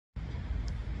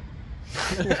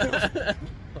Well,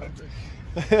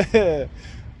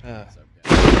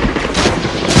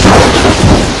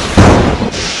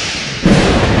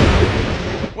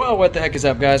 what the heck is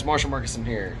up, guys? Marshall Murkison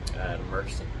here. Adam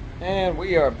Murkison. And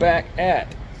we are back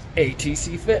at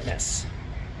ATC Fitness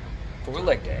for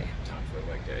leg day. Time for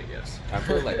a leg day, yes. Time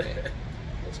for a leg day.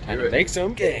 Let's Time do to it. make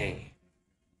some gain.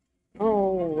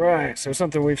 Alright, so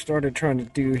something we've started trying to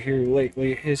do here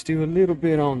lately is do a little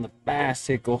bit on the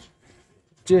bicycle.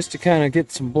 Just to kind of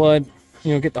get some blood,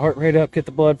 get the heart rate up, get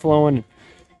the blood flowing, and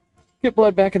get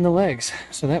blood back in the legs.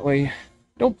 So that way you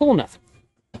don't pull nothing.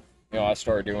 I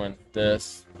started doing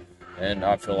this, and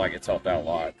I feel like it's helped out a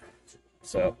lot.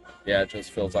 So, yeah, it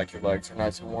just feels like your legs are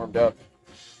nice and warmed up.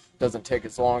 Doesn't take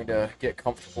as long to get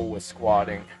comfortable with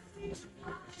squatting.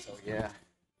 So, yeah.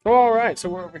 Alright, so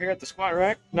we're over here at the squat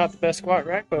rack. Not the best squat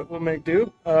rack, but we'll make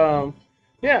do.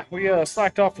 Yeah, we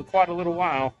slacked off for quite a little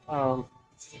while.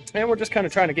 And we're just kind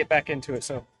of trying to get back into it,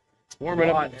 so warming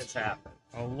A up. lot has happened.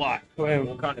 A lot.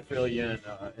 We'll kind of fill you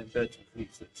in bits and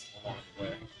pieces along the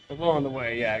way. Along the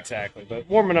way, yeah, exactly. But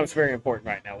warming up's very important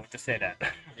right now. We'll just say that.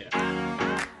 Yeah.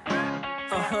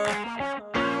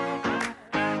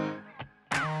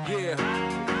 Yeah.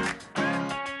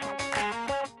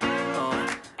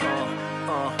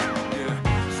 Yeah.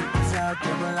 Chicks out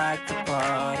there would like to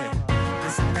party.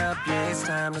 Listen up, yeah, it's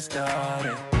time to start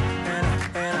it.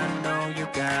 And I know you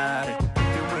got it.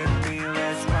 You with me,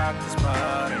 let's rock this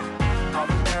party. All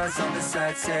the girls on the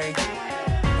side say,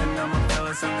 and all my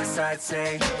fellas on the side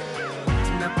say,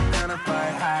 tonight we're gonna fly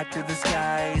high to the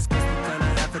skies, 'cause we're gonna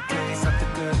have a taste of the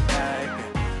good life.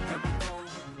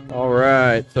 All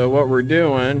right, so what we're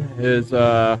doing is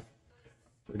we're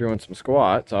doing some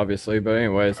squats, obviously, but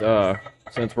anyways,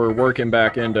 since we're working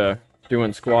back into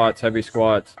doing squats, heavy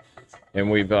squats, and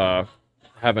we've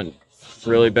haven't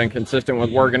really been consistent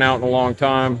with working out in a long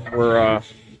time, we're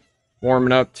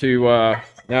warming up to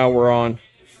now we're on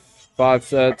 5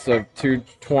 sets of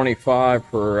 225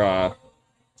 for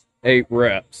 8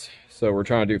 reps. So we're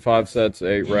trying to do 5 sets,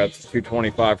 8 reps,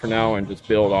 225 for now, and just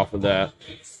build off of that.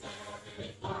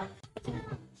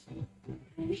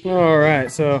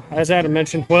 Alright, so as Adam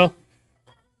mentioned, well,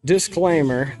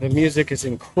 disclaimer, the music is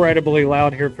incredibly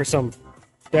loud here for some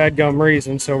dadgum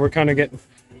reason, so we're kind of getting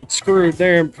screwed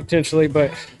there potentially,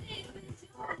 but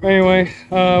anyway,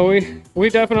 we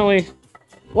definitely,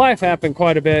 life happened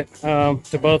quite a bit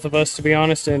to both of us, to be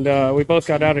honest, and we both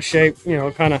got out of shape,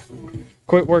 kind of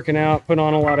quit working out, put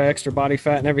on a lot of extra body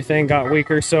fat and everything, got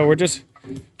weaker, so we're just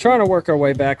trying to work our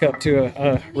way back up to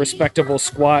a respectable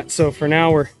squat. So for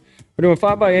now, we're doing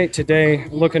 5x8 today,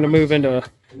 looking to move into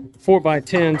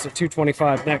 4x10s of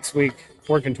 225 next week,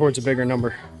 working towards a bigger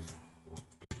number.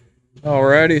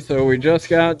 Alrighty, so we just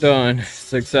got done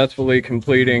successfully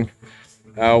completing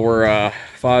our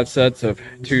 5 sets of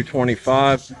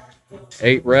 225,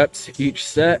 8 reps each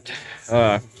set.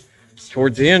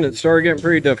 Towards the end, it started getting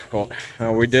pretty difficult.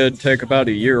 We did take about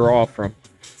a year off from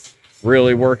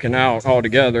really working out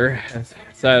altogether, as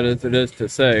sad as it is to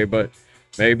say, but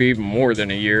maybe even more than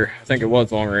a year. I think it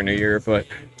was longer than a year, but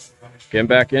getting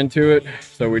back into it.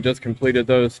 So we just completed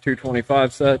those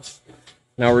 225 sets.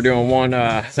 Now we're doing one,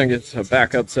 I think it's a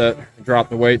backup set, drop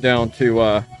the weight down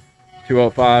to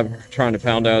 205. We're trying to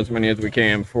pound out as many as we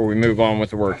can before we move on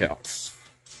with the workout.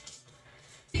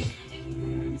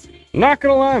 Not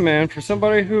gonna lie, man, for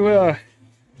somebody who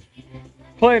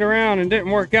played around and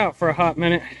didn't work out for a hot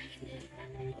minute,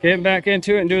 getting back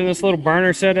into it and doing this little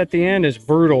burner set at the end is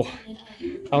brutal.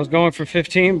 I was going for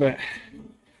 15, but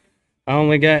I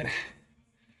only got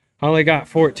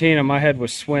 14 and my head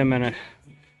was swimming.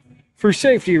 For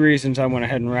safety reasons, I went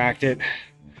ahead and racked it.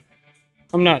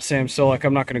 I'm not Sam Sulek.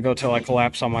 I'm not going to go till I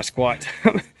collapse on my squat.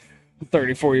 I'm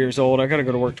 34 years old. I got to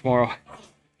go to work tomorrow.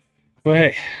 But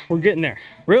hey, we're getting there.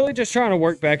 Really just trying to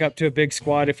work back up to a big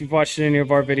squat. If you've watched any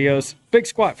of our videos, big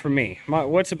squat for me.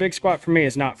 What's a big squat for me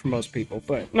is not for most people,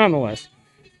 but nonetheless.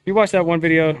 If you watched that one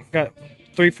video, got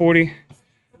 340.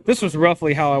 This was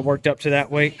roughly how I worked up to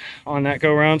that weight on that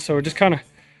go round. So we're just kind of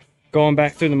going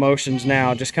back through the motions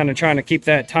now, just kind of trying to keep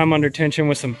that time under tension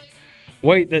with some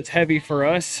weight that's heavy for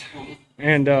us,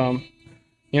 and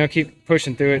keep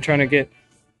pushing through it, trying to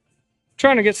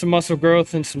get some muscle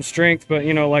growth and some strength, but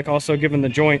like also giving the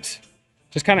joints,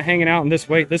 just kind of hanging out in this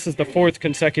weight. This is the 4th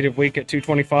consecutive week at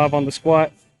 225 on the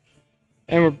squat,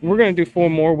 and we're going to do 4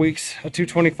 more weeks at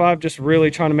 225, just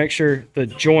really trying to make sure the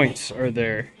joints are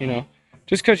there.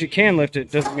 Just because you can lift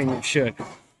it doesn't mean you should.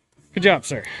 Good job,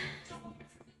 sir.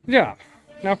 Good job.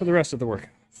 Now for the rest of the workout.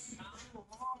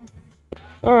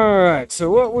 Alright,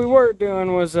 so what we were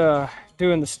doing was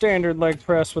doing the standard leg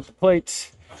press with the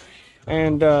plates,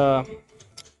 and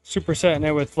supersetting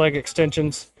it with leg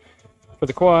extensions for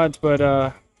the quads, but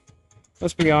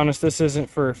let's be honest, this isn't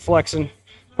for flexing.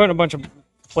 Putting a bunch of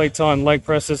plates on leg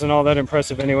press isn't all that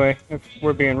impressive anyway, if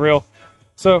we're being real.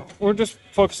 So we're just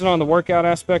focusing on the workout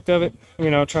aspect of it, you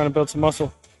know, trying to build some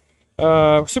muscle.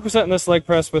 We're supersetting this leg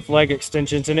press with leg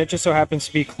extensions, and it just so happens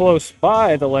to be close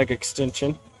by the leg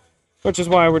extension, which is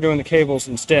why we're doing the cables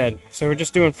instead. So we're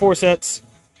just doing 4 sets,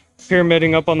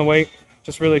 pyramiding up on the weight,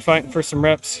 just really fighting for some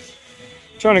reps.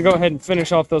 Trying to go ahead and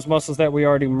finish off those muscles that we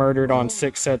already murdered on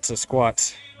 6 sets of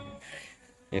squats.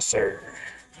 Yes, sir.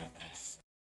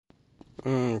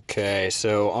 Okay,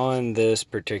 so on this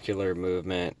particular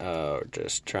movement,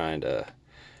 just trying to,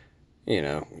 you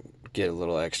know, get a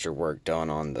little extra work done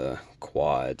on the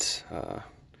quads.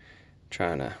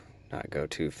 Trying to not go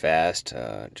too fast,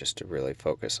 just to really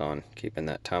focus on keeping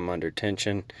that time under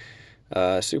tension.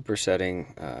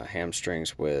 Supersetting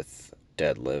hamstrings with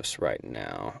deadlifts right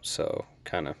now, so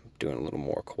kind of doing a little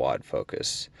more quad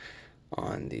focus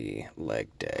on the leg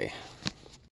day.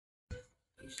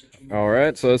 All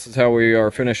right, so this is how we are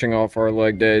finishing off our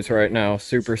leg days right now.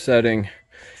 Supersetting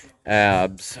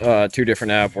abs, 2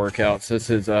 different ab workouts. This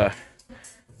is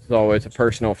always a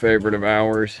personal favorite of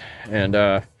ours, and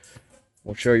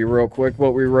we'll show you real quick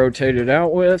what we rotated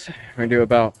out with. We do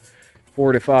about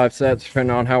 4 to 5 sets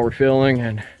depending on how we're feeling,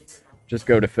 and just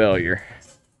go to failure.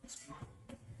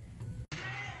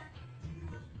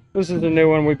 This is the new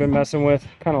one we've been messing with.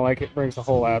 Kind of like it, brings the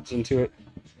whole abs into it.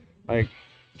 Like,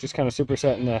 just kind of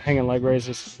supersetting the hanging leg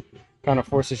raises. Kind of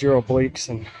forces your obliques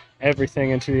and everything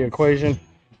into the equation.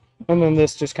 And then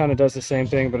this just kind of does the same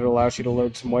thing, but it allows you to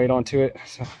load some weight onto it.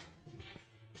 So,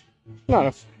 not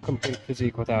a complete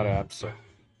physique without abs, so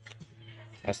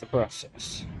that's the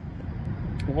process.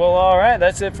 Well, alright,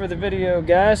 that's it for the video,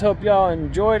 guys. Hope y'all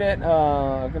enjoyed it.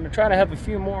 I'm going to try to have a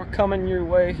few more coming your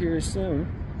way here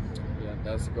soon. Yeah,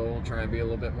 that's the goal. Try and be a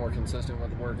little bit more consistent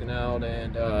with working out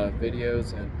and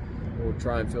videos, and we'll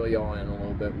try and fill y'all in a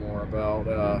little bit more about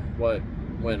what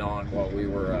went on while we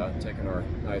were taking our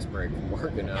nice break from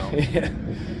working out. Yeah.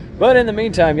 But in the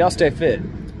meantime, y'all stay fit.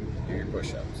 Do your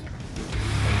push-ups.